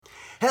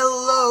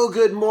Hello,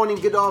 good morning,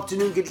 good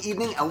afternoon, good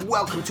evening, and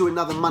welcome to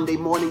another Monday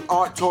Morning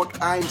Art Talk.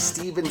 I'm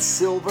Steven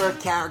Silver,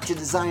 character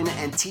designer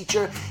and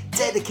teacher,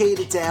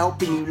 dedicated to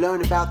helping you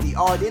learn about the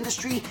art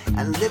industry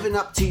and living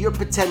up to your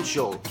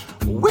potential.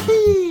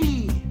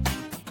 Whippy!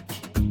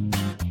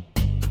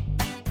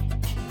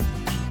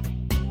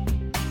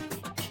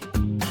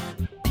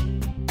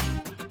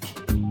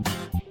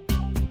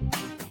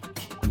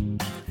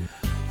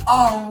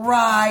 All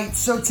right,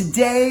 so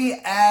today,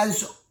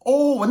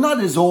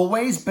 not as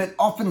always, but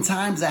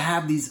oftentimes I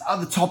have these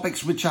other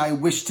topics which I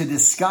wish to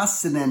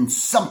discuss, and then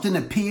something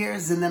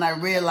appears, and then I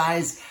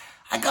realize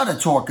I gotta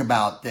talk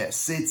about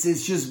this.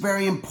 It's just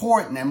very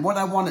important, and what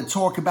I want to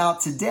talk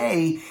about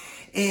today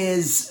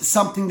is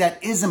something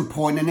that is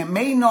important, and it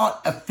may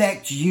not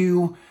affect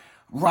you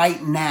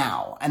right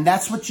now, and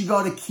that's what you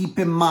gotta keep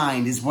in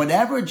mind, is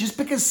whatever, just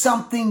because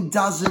something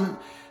doesn't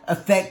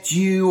affect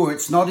you, or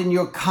it's not in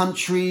your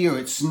country, or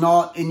it's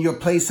not in your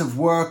place of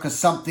work, or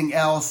something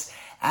else,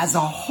 as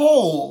a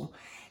whole,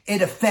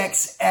 it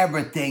affects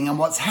everything. And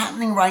what's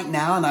happening right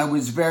now, and I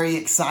was very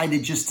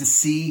excited just to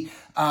see,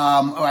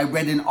 I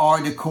read an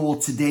article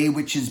today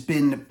which has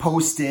been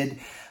posted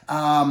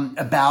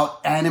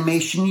about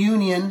Animation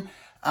Union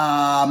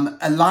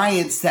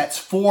alliance that's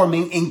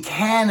forming in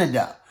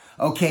Canada.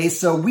 Okay,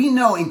 so we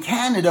know in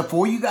Canada,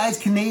 for you guys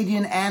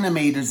Canadian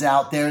animators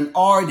out there and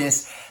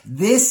artists,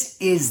 this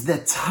is the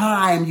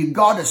time you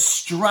gotta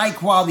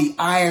strike while the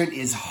iron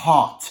is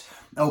hot.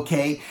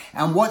 Okay,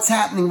 and what's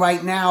happening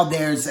right now,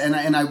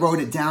 and I wrote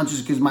it down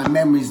just because my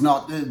memory's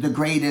not the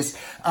greatest,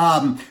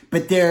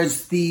 but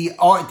there's the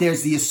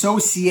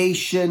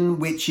association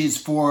which is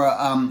for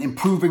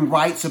improving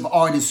rights of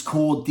artists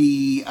called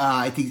the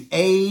I think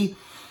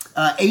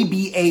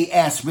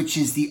ABAS, which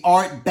is the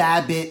Art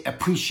Babbitt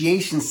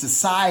Appreciation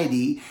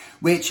Society,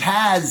 which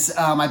has,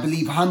 I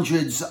believe,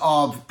 hundreds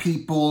of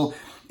people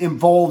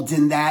involved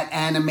in that,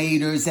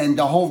 animators, and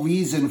the whole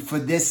reason for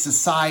this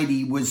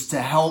society was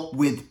to help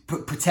with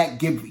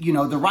give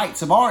the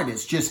rights of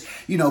artists, just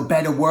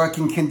better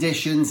working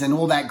conditions and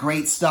all that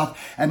great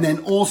stuff. And then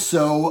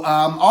also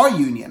our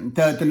union,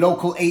 the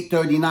local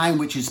 839,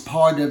 which is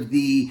part of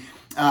the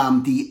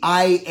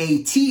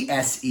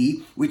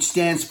IATSE, which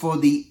stands for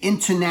the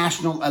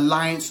International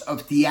Alliance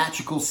of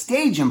Theatrical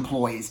Stage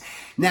Employees.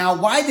 Now,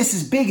 why this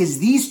is big is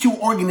these two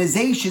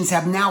organizations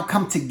have now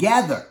come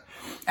together.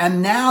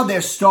 And now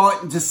they're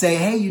starting to say,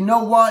 hey, you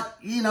know what?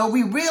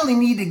 We really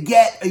need to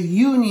get a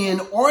union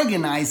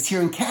organized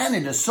here in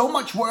Canada. So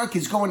much work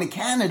is going to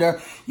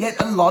Canada,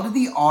 yet a lot of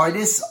the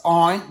artists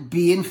aren't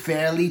being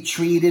fairly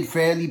treated,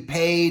 fairly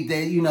paid.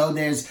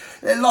 There's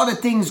a lot of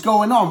things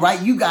going on,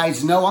 right? You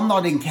guys know I'm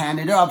not in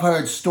Canada. I've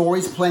heard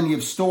stories, plenty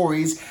of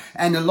stories.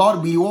 And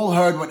we all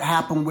heard what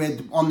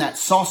happened on that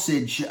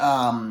sausage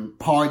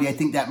party, I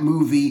think that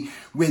movie,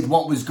 with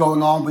what was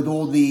going on with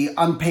all the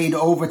unpaid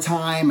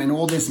overtime and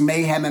all this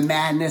mayhem and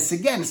madness.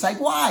 Again, it's like,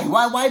 why?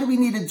 Why do we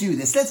need to do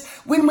this? Let's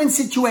win-win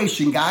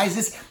situation, guys.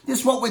 This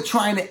is what we're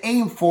trying to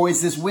aim for,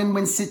 is this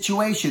win-win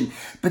situation.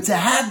 But to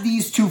have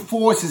these two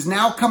forces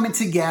now coming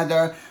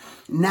together,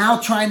 now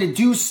trying to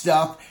do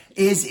stuff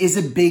is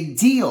a big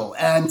deal.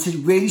 And to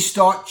really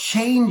start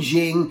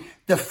changing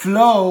the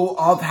flow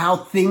of how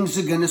things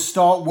are going to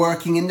start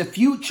working in the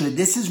future.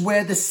 This is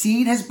where the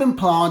seed has been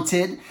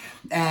planted,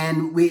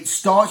 and it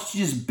starts to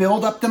just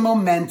build up the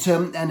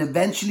momentum, and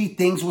eventually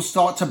things will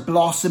start to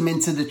blossom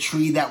into the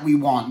tree that we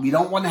want. We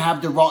don't want to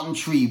have the rotten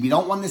tree. We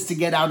don't want this to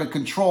get out of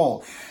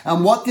control.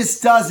 And what this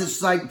does,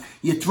 it's like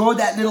you throw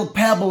that little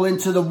pebble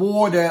into the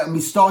water and we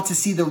start to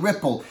see the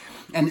ripple.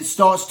 And it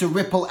starts to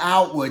ripple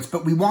outwards.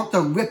 But we want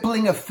the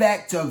rippling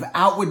effect of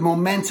outward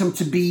momentum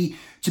to be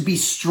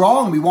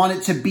strong. We want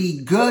it to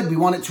be good. We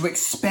want it to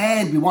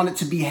expand. We want it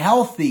to be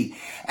healthy.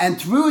 And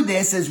through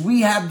this, as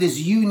we have this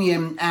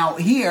union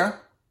out here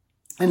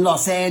in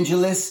Los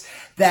Angeles,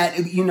 that,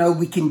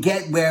 we can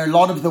get where a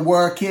lot of the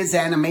work is,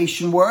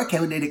 animation work,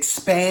 and it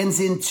expands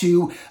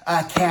into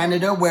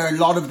Canada, where a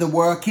lot of the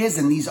work is,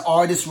 and these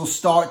artists will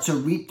start to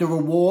reap the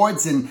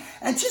rewards and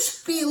just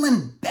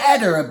feeling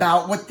better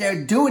about what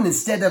they're doing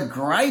instead of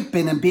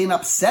griping and being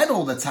upset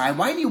all the time.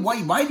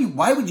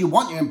 Why would you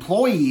want your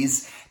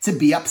employees to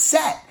be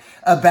upset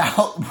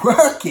about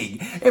working?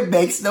 It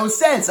makes no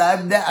sense.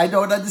 I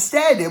don't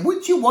understand it.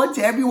 Wouldn't you want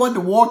everyone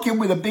to walk in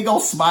with a big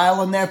old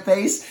smile on their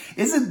face?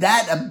 Isn't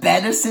that a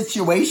better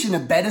situation, a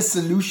better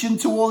solution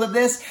to all of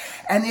this?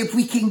 And if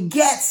we can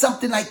get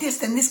something like this,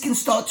 then this can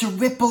start to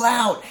ripple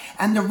out,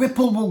 and the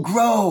ripple will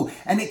grow,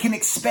 and it can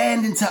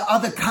expand into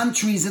other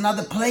countries and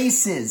other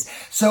places.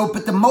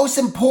 But the most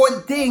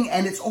important thing,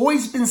 and it's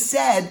always been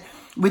said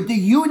with the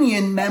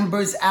union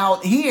members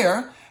out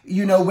here,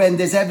 when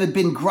there's ever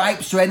been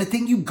gripes or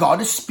anything, you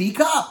gotta speak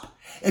up.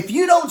 If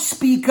you don't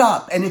speak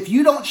up, and if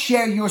you don't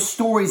share your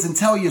stories and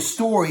tell your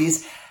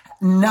stories,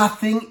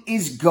 nothing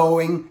is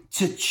going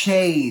to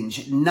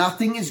change.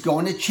 Nothing is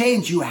going to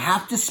change. You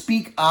have to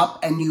speak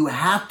up, and you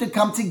have to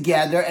come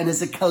together, and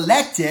as a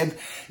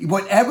collective,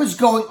 whatever's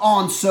going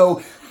on.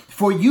 So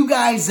For you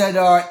guys that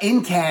are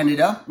in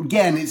Canada,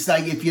 again, it's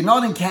like if you're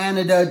not in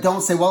Canada,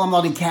 don't say, well, I'm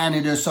not in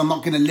Canada, so I'm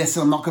not going to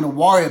listen. I'm not going to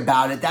worry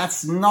about it.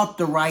 That's not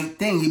the right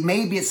thing.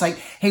 Maybe it's like,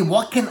 hey,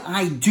 what can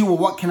I do or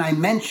what can I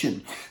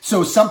mention?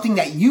 So something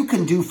that you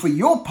can do for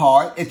your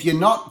part, if you're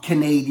not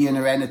Canadian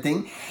or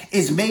anything,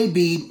 is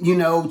maybe,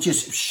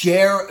 just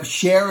share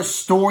a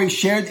story,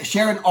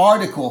 share an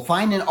article,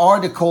 find an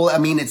article. I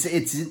mean,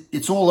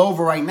 it's all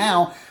over right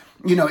now.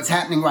 It's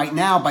happening right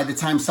now. By the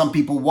time some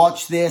people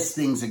watch this,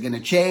 things are going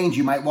to change.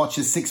 You might watch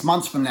this 6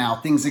 months from now.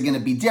 Things are going to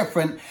be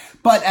different.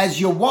 But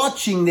as you're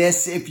watching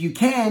this, if you're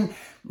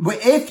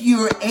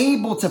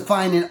able to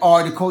find an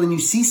article and you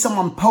see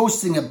someone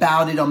posting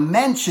about it or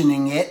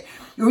mentioning it,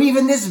 or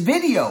even this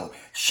video,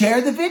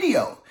 share the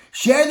video.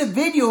 Share the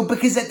video,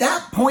 because at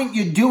that point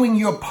you're doing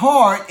your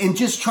part in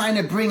just trying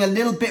to bring a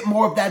little bit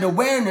more of that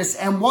awareness.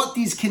 And what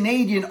these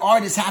Canadian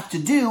artists have to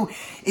do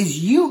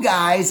is, you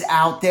guys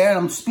out there, and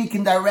I'm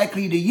speaking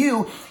directly to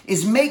you,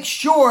 is make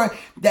sure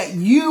that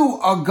you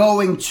are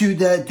going to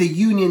the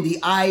union, the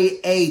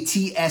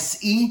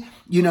IATSE,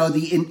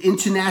 the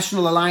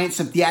International Alliance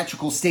of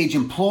Theatrical Stage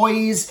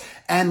Employees,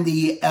 and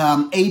the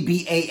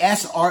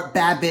ABAS, Art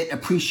Babbitt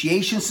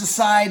Appreciation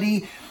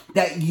Society,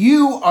 that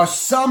you are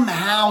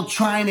somehow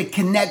trying to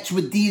connect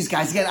with these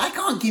guys. Again, I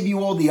can't give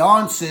you all the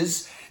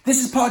answers.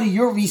 This is part of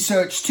your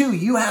research too.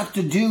 You got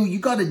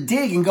to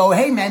dig and go,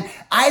 hey man,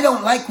 I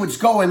don't like what's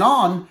going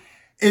on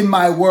in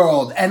my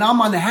world and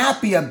I'm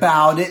unhappy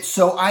about it.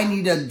 So I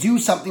need to do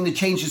something to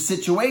change the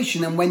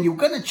situation. And when you're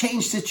going to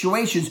change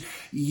situations,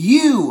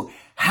 you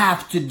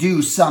have to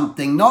do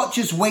something, not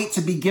just wait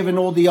to be given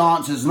all the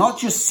answers, not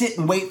just sit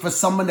and wait for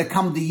someone to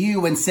come to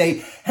you and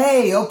say,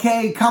 hey,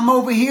 okay, come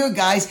over here,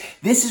 guys.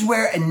 This is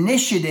where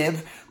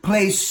initiative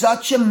plays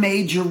such a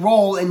major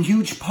role and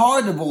huge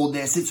part of all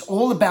this. It's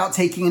all about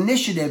taking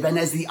initiative. And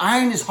as the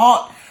iron is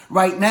hot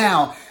right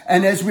now,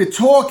 and as we're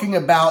talking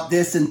about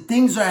this and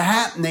things are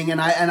happening, and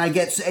I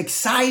get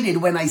excited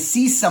when I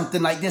see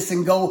something like this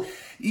and go,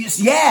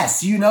 yes,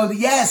 yes.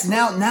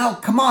 Now,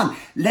 come on.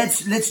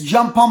 Let's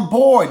jump on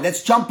board.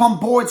 Let's jump on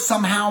board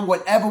somehow,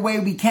 whatever way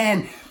we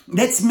can.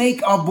 Let's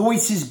make our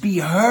voices be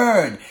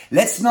heard.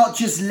 Let's not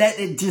just let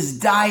it just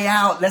die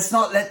out. Let's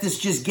not let this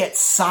just get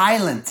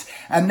silent.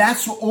 And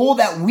that's all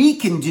that we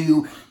can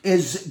do,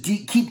 is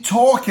keep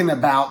talking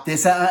about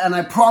this. And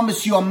I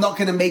promise you, I'm not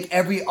going to make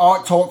every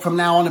art talk from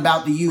now on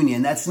about the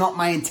union. That's not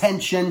my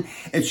intention.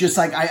 It's just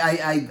like,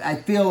 I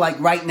feel like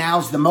right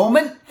now's the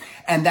moment.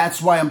 And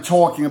that's why I'm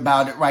talking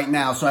about it right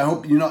now. So I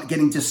hope you're not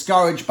getting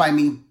discouraged by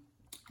me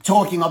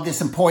talking of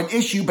this important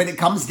issue, but it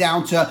comes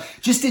down to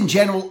just in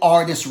general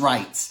artist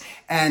rights.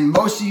 And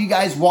most of you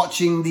guys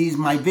watching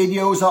my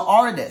videos are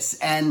artists.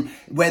 And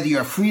whether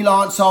you're a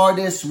freelance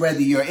artist,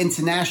 whether you're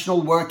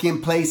international,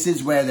 working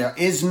places where there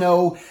is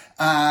no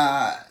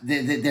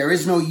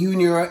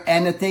union or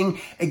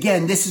anything.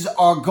 Again, this is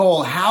our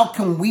goal. How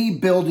can we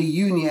build a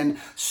union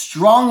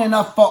strong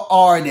enough for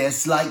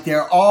artists, like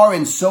there are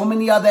in so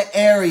many other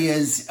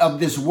areas of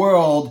this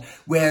world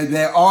where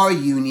there are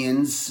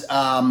unions,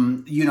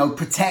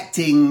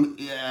 protecting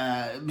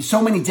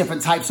so many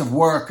different types of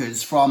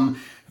workers, for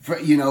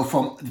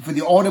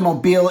the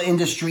automobile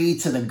industry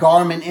to the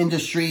garment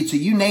industry to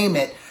you name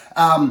it.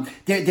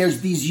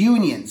 There's these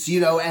unions,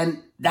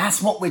 and that's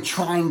what we're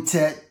trying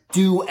to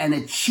do and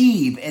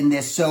achieve in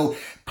this. So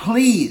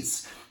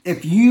please,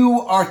 if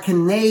you are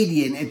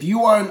Canadian, if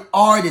you are an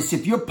artist,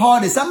 if you're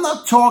part of this, I'm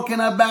not talking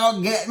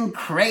about getting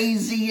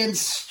crazy and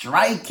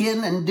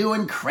striking and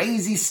doing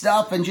crazy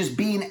stuff and just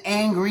being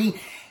angry.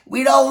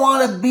 We don't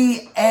want to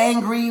be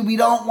angry. We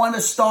don't want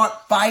to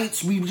start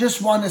fights. We just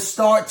want to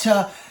start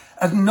to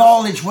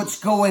acknowledge what's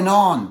going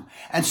on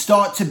and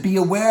start to be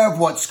aware of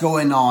what's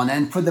going on.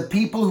 And for the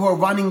people who are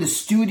running the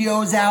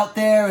studios out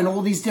there and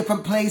all these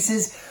different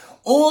places,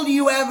 all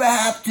you ever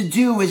have to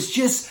do is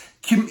just,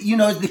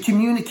 the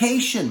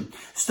communication.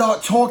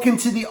 Start talking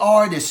to the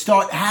artists.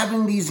 Start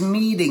having these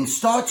meetings.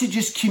 Start to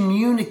just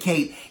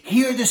communicate.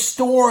 Hear the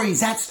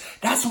stories.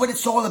 That's what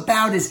it's all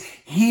about, is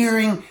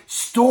hearing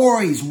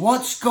stories.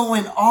 What's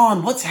going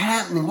on? What's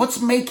happening? What's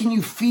making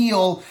you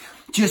feel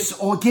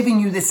or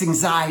giving you this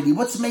anxiety?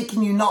 What's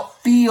making you not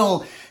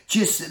feel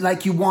just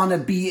like you want to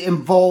be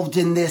involved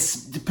in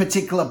this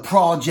particular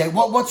project?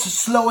 What's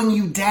slowing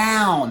you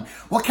down?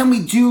 What can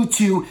we do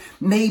to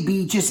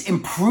maybe just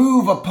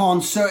improve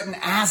upon certain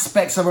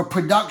aspects of a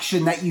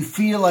production that you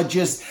feel are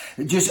just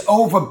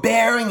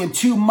overbearing and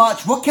too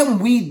much? What can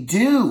we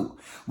do?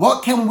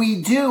 What can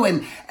we do?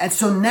 And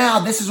so now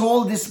this is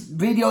all this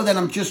video that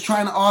I'm just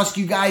trying to ask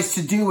you guys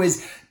to do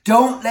is,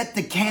 don't let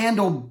the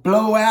candle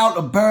blow out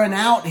or burn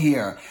out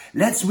here.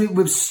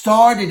 We've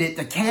started it.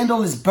 The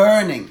candle is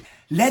burning.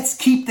 Let's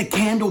keep the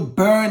candle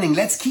burning.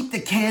 Let's keep the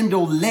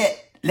candle lit.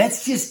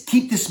 Let's just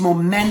keep this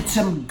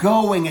momentum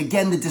going.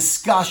 Again, the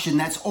discussion.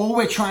 That's all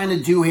we're trying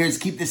to do here, is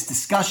keep this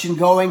discussion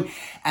going.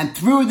 And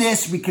through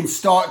this, we can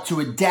start to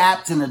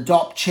adapt and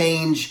adopt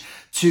change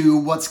to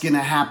what's going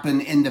to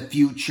happen in the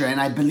future. And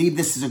I believe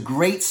this is a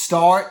great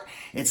start.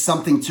 It's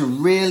something to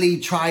really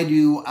try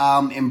to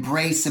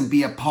embrace and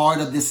be a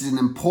part of. This is an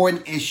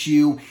important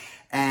issue.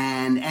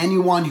 And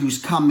anyone who's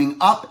coming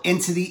up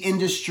into the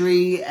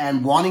industry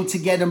and wanting to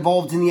get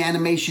involved in the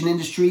animation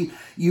industry,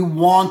 you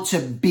want to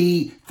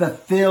be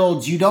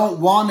fulfilled. You don't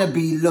want to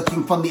be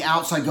looking from the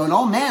outside going,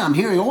 oh man, I'm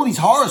hearing all these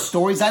horror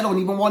stories. I don't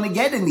even want to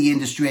get in the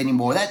industry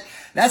anymore.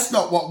 That's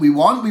not what we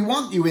want. We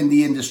want you in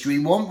the industry.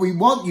 We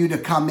want you to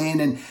come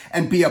in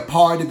and be a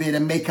part of it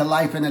and make a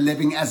life and a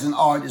living as an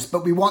artist.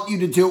 But we want you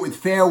to do it with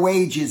fair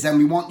wages, and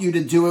we want you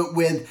to do it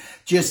with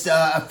just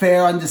a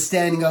fair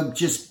understanding of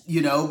just,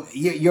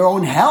 your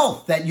own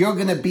health, that you're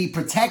going to be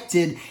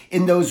protected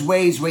in those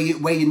ways where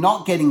you're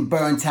not getting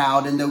burnt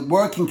out and the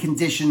working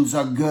conditions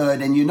are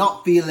good and you're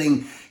not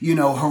feeling,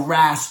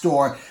 harassed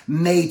or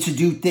made to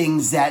do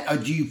things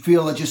that you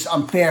feel are just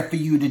unfair for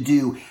you to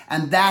do.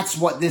 And that's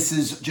what this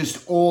is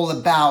just all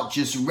about,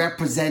 just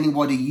representing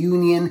what a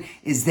union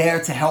is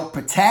there to help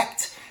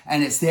protect,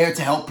 and it's there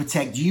to help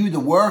protect you, the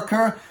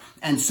worker.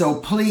 And so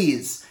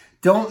please,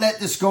 don't let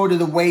this go to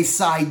the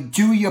wayside.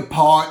 Do your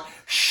part.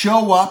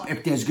 Show up.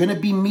 If there's going to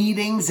be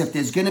meetings, if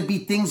there's going to be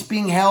things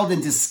being held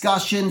and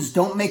discussions,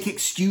 don't make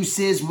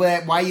excuses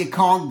why you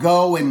can't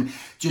go, and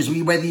just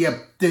whether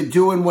you're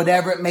doing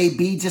whatever it may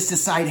be, just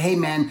decide, hey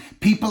man,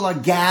 people are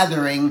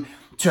gathering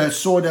to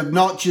sort of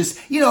not just,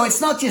 it's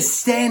not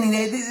just standing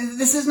there.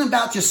 This isn't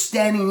about just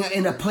standing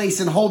in a place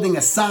and holding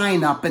a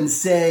sign up and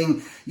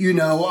saying,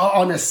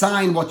 on a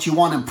sign what you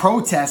want and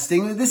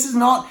protesting. This is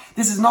not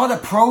a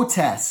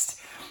protest.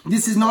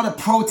 This is not a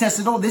protest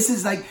at all. This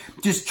is like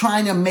just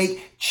trying to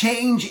make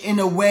change in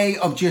a way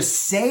of just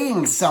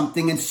saying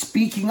something and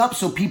speaking up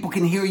so people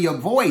can hear your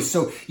voice.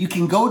 So you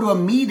can go to a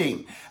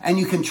meeting and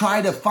you can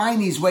try to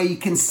find these where you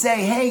can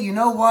say, hey, you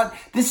know what?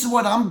 This is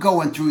what I'm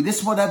going through. This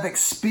is what I've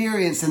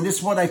experienced. And this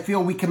is what I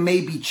feel we can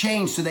maybe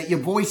change, so that your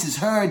voice is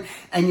heard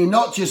and you're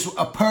not just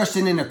a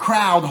person in a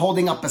crowd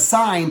holding up a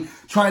sign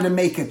trying to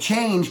make a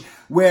change,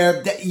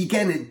 where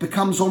again, it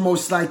becomes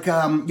almost like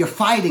you're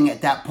fighting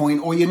at that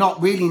point, or you're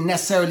not really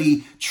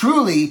necessarily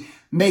truly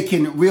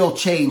making real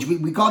change.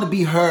 We got to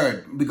be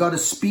heard. We got to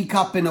speak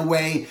up in a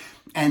way,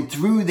 and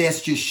through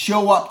this, just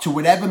show up to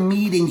whatever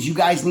meetings you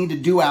guys need to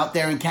do out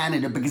there in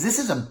Canada, because this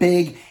is a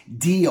big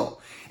deal.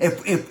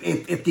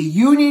 If the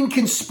union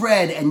can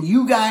spread and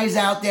you guys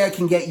out there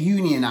can get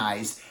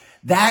unionized,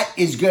 that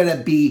is going to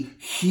be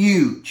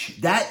huge.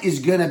 That is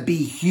going to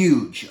be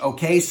huge.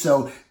 Okay.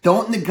 So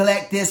don't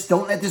neglect this.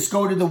 Don't let this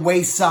go to the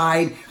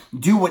wayside.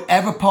 Do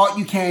whatever part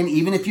you can,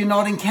 even if you're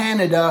not in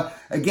Canada.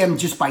 Again,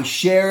 just by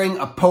sharing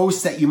a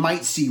post that you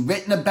might see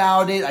written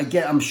about it.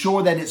 I'm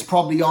sure that it's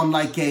probably on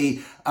like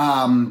a,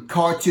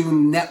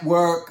 Cartoon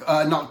Network,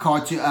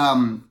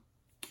 Cartoon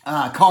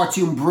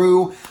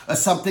Brew or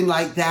something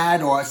like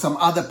that, or some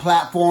other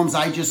platforms.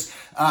 I just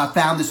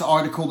found this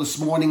article this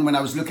morning when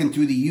I was looking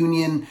through the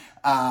union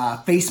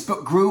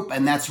Facebook group,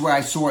 and that's where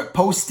I saw it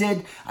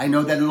posted. I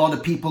know that a lot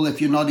of people, if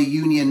you're not a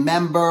union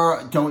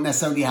member, don't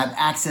necessarily have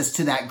access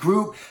to that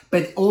group,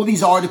 but all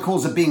these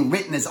articles are being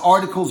written. As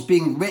articles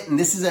being written,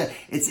 this is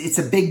it's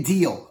a big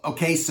deal.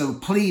 Okay, so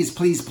please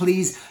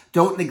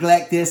don't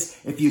neglect this.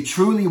 If you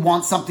truly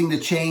want something to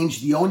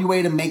change, the only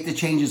way to make the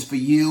change is for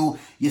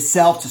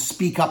yourself to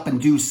speak up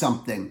and do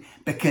something.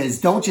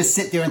 Because don't just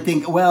sit there and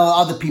think, well,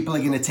 other people are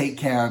going to take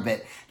care of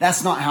it.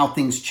 That's not how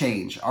things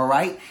change. All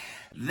right.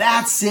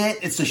 That's it.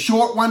 It's a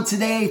short one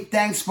today.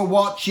 Thanks for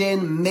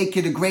watching. Make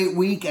it a great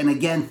week. And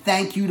again,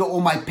 thank you to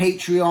all my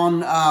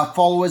Patreon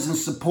followers and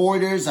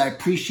supporters. I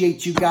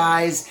appreciate you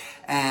guys,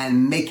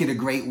 and make it a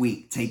great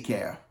week. Take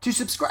care. To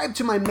subscribe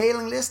to my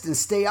mailing list and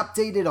stay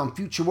updated on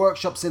future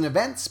workshops and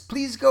events,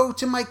 please go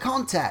to my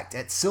contact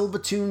at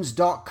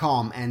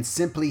silvertunes.com and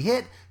simply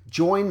hit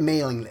join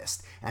mailing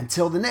list.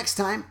 Until the next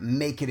time,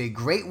 make it a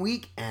great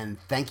week, and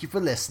thank you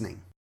for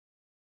listening.